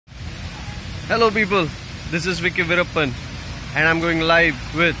Hello people, this is Vicky Virappan and I'm going live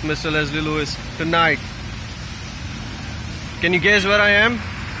with Mr. Leslie Lewis tonight. Can you guess where I am?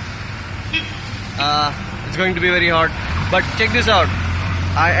 It's going to be very hard, but check this out.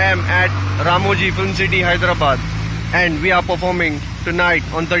 I am at Ramoji FilmCity, Hyderabad, and we are performing tonight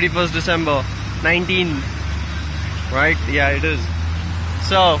on 31st December 19, right? Yeah, it is.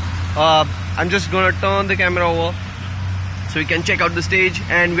 So I'm just gonna turn the camera over so we can check out the stage,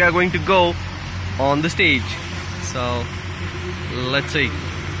 and we are going to go on the stage. So let's see.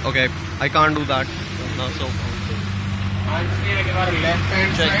 Okay, I can't do that no, so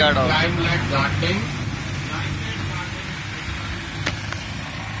check that out.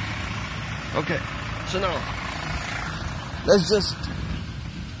 Okay, so now let's just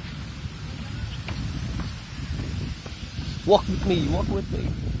walk with me.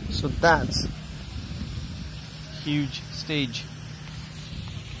 So that's huge stage.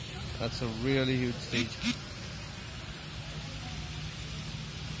 That's a really huge stage.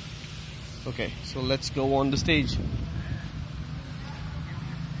 Okay, so let's go on the stage.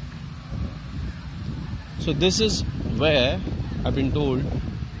 So this is where I've been told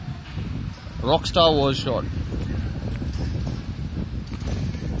Rockstar was shot.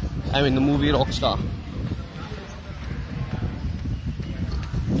 I mean the movie Rockstar.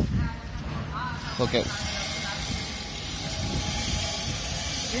 Okay.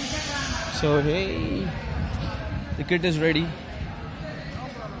 So hey, the kit is ready.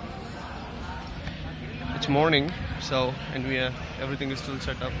 It's morning, so and everything is still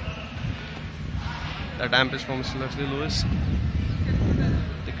set up. That amp is from Mr. Leslie Lewis.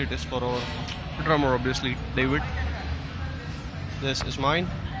 The kit is for our drummer, obviously, David. This is mine.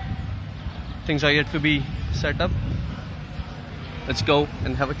 Things are yet to be set up. Let's go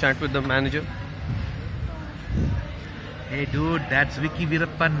and have a chat with the manager. Hey dude, that's Vicky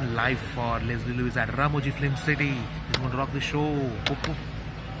Virappan live for Leslie Lewis at Ramoji FilmCity. He's going to rock the show. Boop, boop.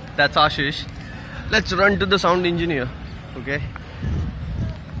 That's Ashish. Let's run to the sound engineer. Okay.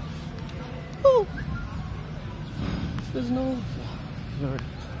 Oh, there's no. Good.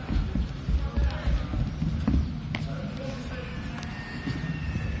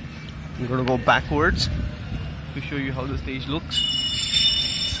 I'm gonna go backwards to show you how the stage looks.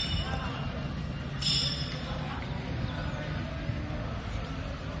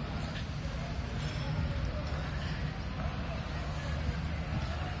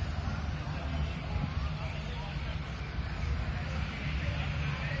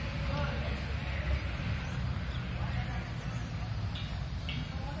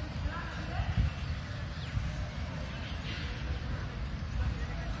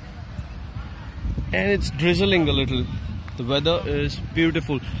 And it's drizzling a little. The weather is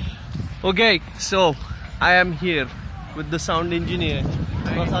beautiful. Okay, so I am here with the sound engineer,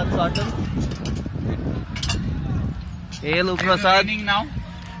 Prasad Satam. Hello, Prasad. Now.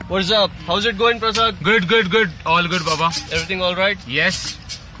 What's up? How's it going, Prasad? Good. All good, Baba. Everything all right? Yes.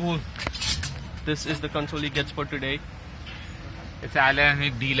 Cool. This is the console he gets for today. It's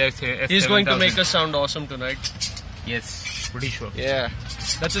Alan dealers here. He's going to make us sound awesome tonight. Yes, pretty sure. Yeah,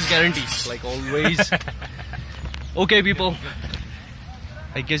 that's his guarantee, like always. Okay, people.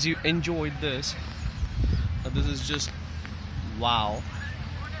 I guess you enjoyed this. This is just wow.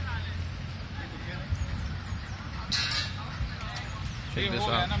 Check this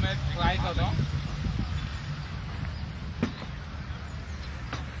out.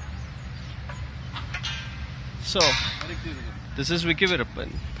 So, this is Vicky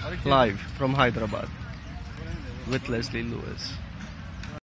Virappan, live from Hyderabad with Leslie Lewis.